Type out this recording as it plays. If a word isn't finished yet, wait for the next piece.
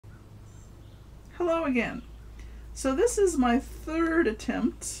Hello again. So this is my third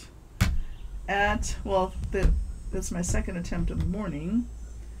attempt at, well, that's my second attempt in the morning.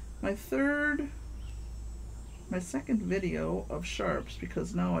 My second video of sharps,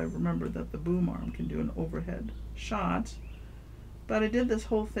 because now I remember that the boom arm can do an overhead shot. But I did this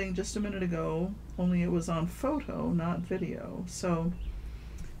whole thing just a minute ago, only it was on photo, not video. So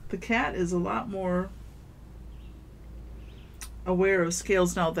the cat is a lot more aware of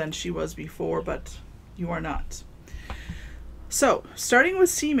scales now than she was before, but you are not. So starting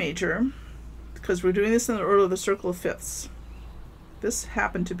with C major, because we're doing this in the order of the circle of fifths. This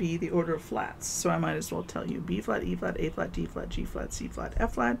happened to be the order of flats, so I might as well tell you B flat, E flat, A flat, D flat, G flat, C flat,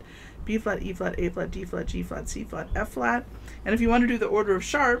 F flat, B flat, E flat, A flat, D flat, G flat, C flat, F flat. And if you want to do the order of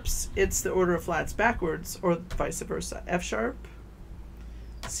sharps, it's the order of flats backwards, or vice versa. F sharp,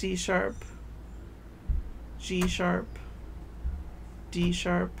 C sharp, G sharp, D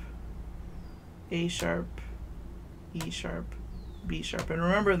sharp, A sharp, E sharp, B sharp. And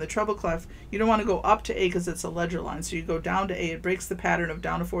remember, in the treble clef, you don't want to go up to A because it's a ledger line. So you go down to A. It breaks the pattern of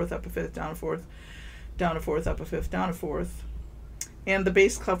down a fourth, up a fifth, down a fourth, down a fourth, up a fifth, down a fourth. And the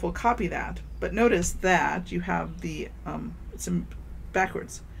bass clef will copy that. But notice that you have the, it's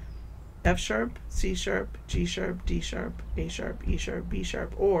backwards. F sharp, C sharp, G sharp, D sharp, A sharp, E sharp, B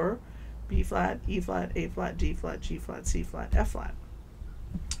sharp, or B flat, E flat, A flat, D flat, G flat, C flat, F flat.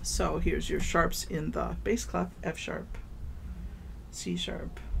 So here's your sharps in the bass clef: F sharp, C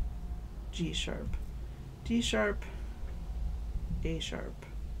sharp, G sharp, D sharp, A sharp,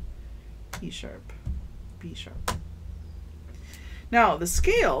 E sharp, B sharp. Now the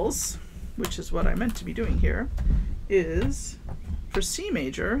scales, which is what I meant to be doing here, is for C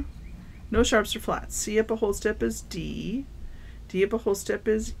major, no sharps or flats. C up a whole step is D, D up a whole step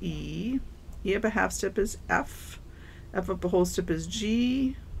is E, E up a half step is F, F up a whole step is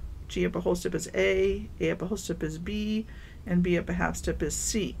G, G up a whole step is A up a whole step is B, and B up a half step is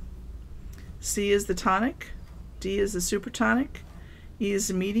C. C is the tonic, D is the supertonic, E is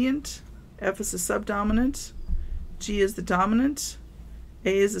the mediant, F is the subdominant, G is the dominant,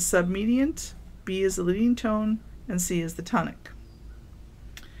 A is the submediant, B is the leading tone, and C is the tonic.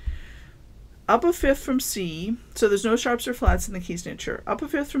 Up a fifth from C, so there's no sharps or flats in the key signature. Up a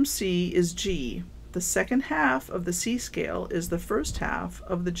fifth from C is G. The second half of the C scale is the first half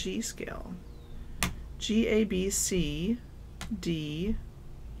of the G scale. G, A, B, C, D,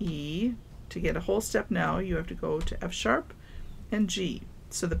 E. To get a whole step now, you have to go to F sharp and G.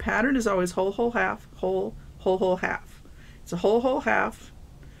 So the pattern is always whole, whole, half, whole, whole, whole, half. It's a whole, whole, half,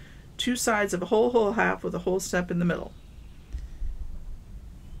 two sides of a whole, whole, half with a whole step in the middle.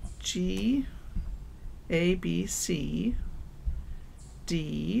 G, A, B, C,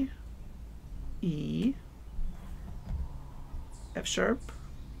 D, E, F sharp,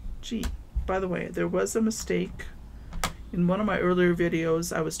 G. By the way, there was a mistake in one of my earlier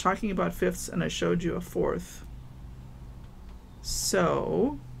videos. I was talking about fifths and I showed you a fourth.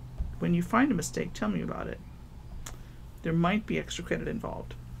 So when you find a mistake, tell me about it. There might be extra credit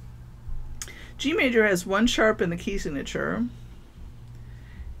involved. G major has one sharp in the key signature,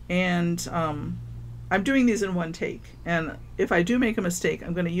 and I'm doing these in one take, and if I do make a mistake,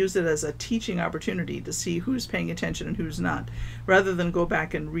 I'm going to use it as a teaching opportunity to see who's paying attention and who's not, rather than go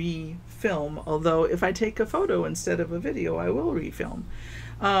back and re-film, although if I take a photo instead of a video, I will re-film.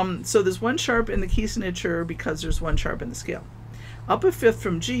 So there's one sharp in the key signature because there's one sharp in the scale. Up a fifth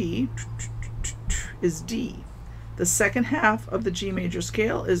from G is D. The second half of the G major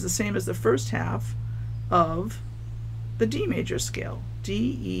scale is the same as the first half of the D major scale. D,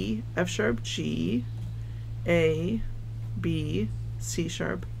 E, F sharp, G, A, B, C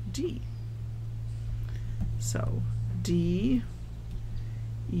sharp, D. So D,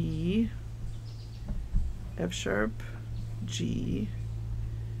 E, F sharp, G,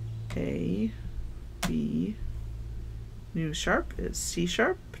 A, B. New sharp is C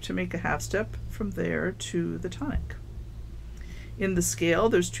sharp to make a half step from there to the tonic. In the scale,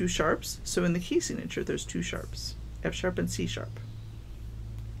 there's two sharps, so in the key signature, there's two sharps, F sharp and C sharp.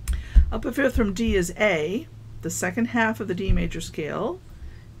 Up a fifth from D is A. The second half of the D major scale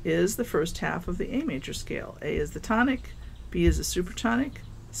is the first half of the A major scale. A is the tonic, B is the supertonic,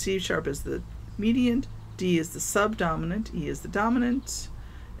 C sharp is the mediant, D is the subdominant, E is the dominant,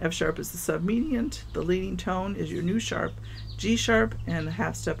 F sharp is the submediant, the leading tone is your new sharp, G sharp, and a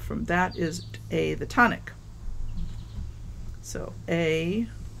half step from that is A, the tonic. So A,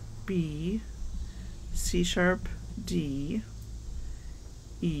 B, C sharp, D,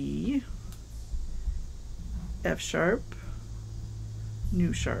 E, F sharp,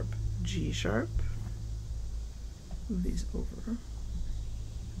 new sharp, G sharp. Move these over.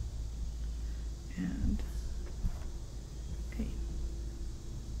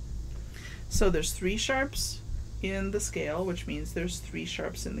 So there's 3 sharps in the scale, which means there's 3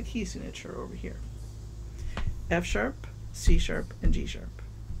 sharps in the key signature over here. F sharp, C sharp, and G sharp.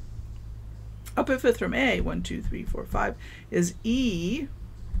 Up a fifth from A, 1, 2, 3, 4, 5, is E.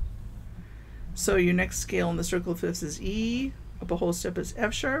 So your next scale in the circle of fifths is E. Up a whole step is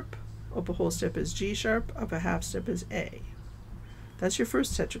F sharp. Up a whole step is G sharp. Up a half step is A. That's your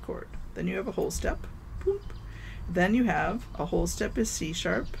first tetrachord. Then you have a whole step. Boop. Then you have a whole step is C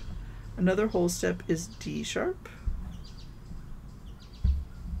sharp. Another whole step is D sharp.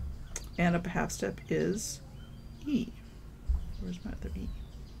 And up a half step is E. Where's my other E?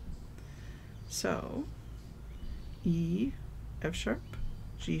 So E, F sharp,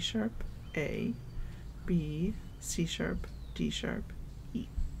 G sharp, A, B, C sharp, D sharp, E.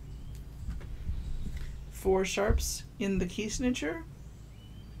 4 sharps in the key signature.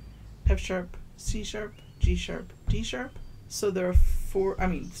 F sharp, C sharp, G sharp, D sharp. So there are 4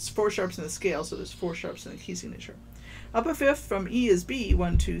 sharps in the scale, so there's 4 sharps in the key signature. Up a fifth from E is B,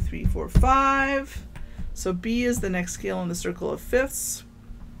 1, 2, 3, 4, 5. So B is the next scale in the circle of fifths.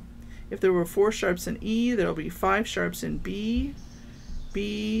 If there were 4 sharps in E, there'll be 5 sharps in B,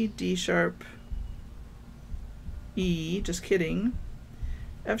 B, D sharp, E, just kidding,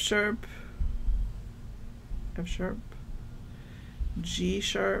 F sharp, G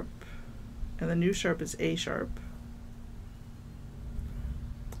sharp, and the new sharp is A sharp,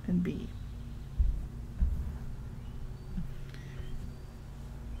 and B.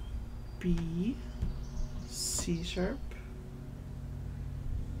 B, C sharp,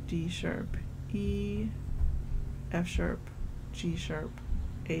 D sharp, E, F sharp, G sharp,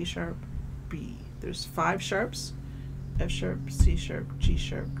 A sharp, B. There's 5 sharps, F sharp, C sharp, G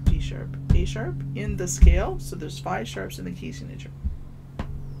sharp, D sharp, A sharp in the scale, so there's 5 sharps in the key signature.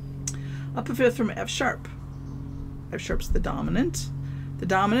 Up a fifth from F sharp. F sharp's the dominant. The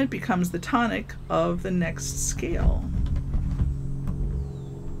dominant becomes the tonic of the next scale.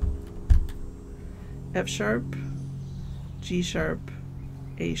 F sharp, G sharp,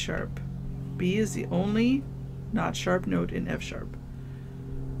 A sharp. B is the only not sharp note in F sharp.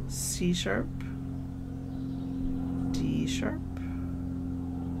 C sharp, D sharp.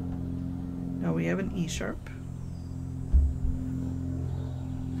 Now we have an E sharp.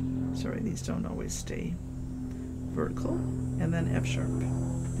 Sorry, these don't always stay vertical. And then F sharp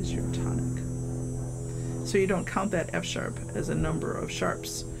is your tonic. So you don't count that F sharp as a number of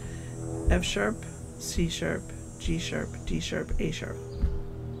sharps. F sharp, C sharp, G sharp, D sharp, A sharp,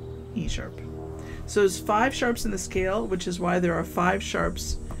 E sharp. So there's 5 sharps in the scale, which is why there are 5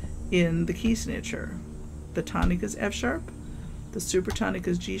 sharps in the key signature. The tonic is F sharp, the supertonic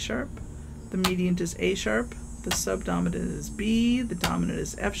is G sharp, the mediant is A sharp, the subdominant is B, the dominant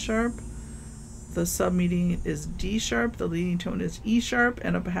is F sharp, the submediant is D sharp, the leading tone is E sharp,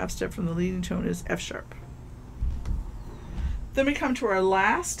 and up a half step from the leading tone is F sharp. Then we come to our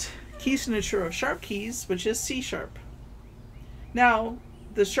last key signature of sharp keys, which is C sharp. Now,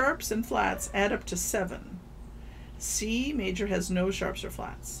 the sharps and flats add up to 7. C major has no sharps or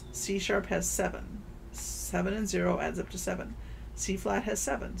flats. C sharp has 7. 7 and 0 adds up to 7. C flat has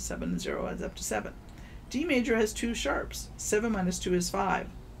 7. 7 and 0 adds up to 7. D major has 2 sharps. 7 minus 2 is 5.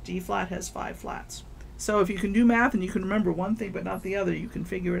 D flat has 5 flats. So if you can do math and you can remember one thing but not the other, you can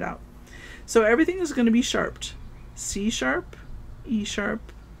figure it out. So everything is going to be sharped. C sharp, E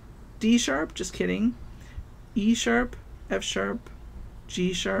sharp, D sharp, just kidding, E sharp, F sharp,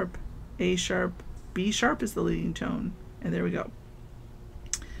 G sharp, A sharp, B sharp is the leading tone, and there we go.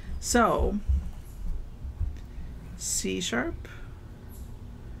 So C sharp,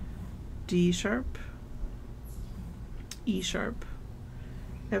 D sharp, E sharp,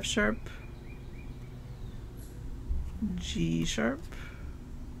 F sharp, G sharp,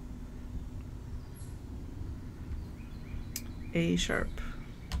 A sharp,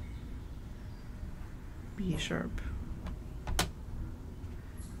 B sharp,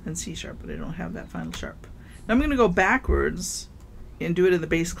 and C sharp, but I don't have that final sharp. Now I'm going to go backwards and do it in the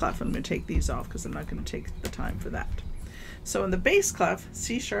bass clef. I'm going to take these off because I'm not going to take the time for that. So in the bass clef,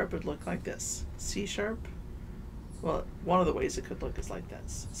 C sharp would look like this. C sharp, well, one of the ways it could look is like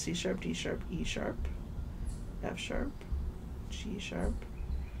this. C sharp, D sharp, E sharp, F sharp, G sharp,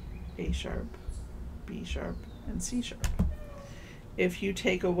 A sharp, B sharp, and C sharp. If you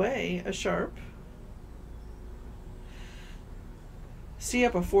take away a sharp, C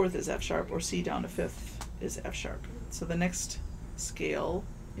up a fourth is F sharp, or C down a fifth is F sharp. So the next scale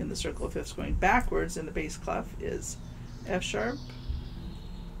in the circle of fifths going backwards in the bass clef is F sharp,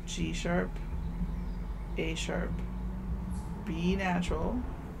 G sharp, A sharp, B natural,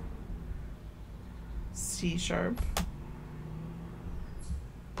 C sharp,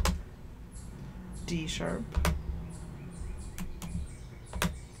 D sharp,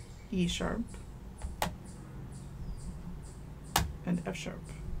 E sharp, and F sharp.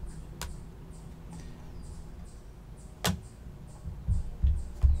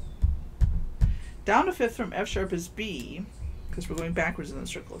 Down a fifth from F sharp is B, because we're going backwards in the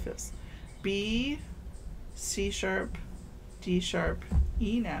circle of fifths. B, C sharp, D sharp,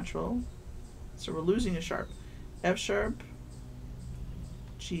 E natural, so we're losing a sharp. F sharp,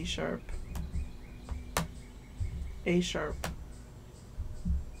 G sharp, A sharp,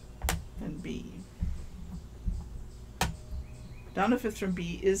 and B. Down a fifth from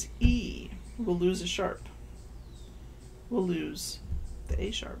B is E. We'll lose a sharp. We'll lose the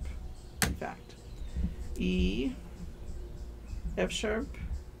A sharp, in fact. E, F sharp,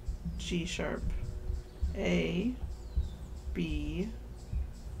 G sharp, A, B,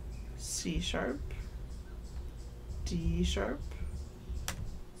 C sharp, D sharp,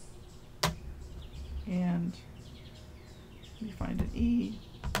 and let me find an E,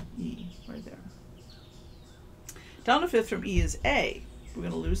 right there. Down a fifth from E is A. We're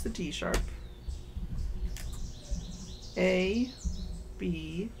going to lose the D sharp. A,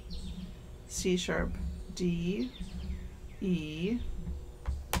 B, C sharp, D, E,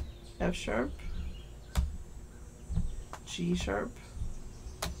 F sharp, G sharp,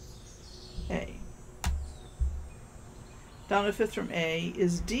 A. Down a fifth from A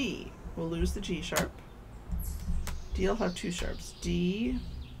is D. We'll lose the G sharp. D will have two sharps. D,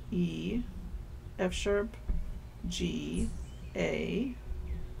 E, F sharp, G, A,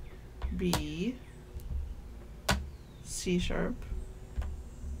 B, C sharp,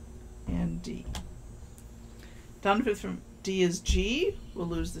 and D. Down a fifth from D is G. We'll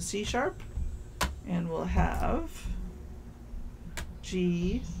lose the C sharp, and we'll have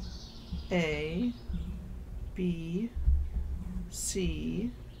G, A, B,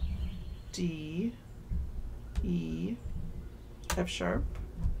 C, D, E, F sharp,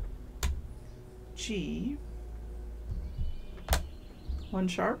 G, one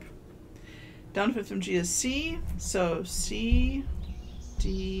sharp. Down a fifth from G is C, so C,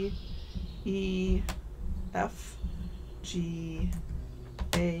 D, E, F, G,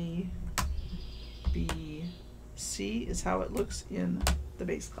 A, B, C is how it looks in the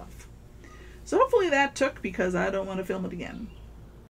bass clef. So hopefully that took, because I don't want to film it again.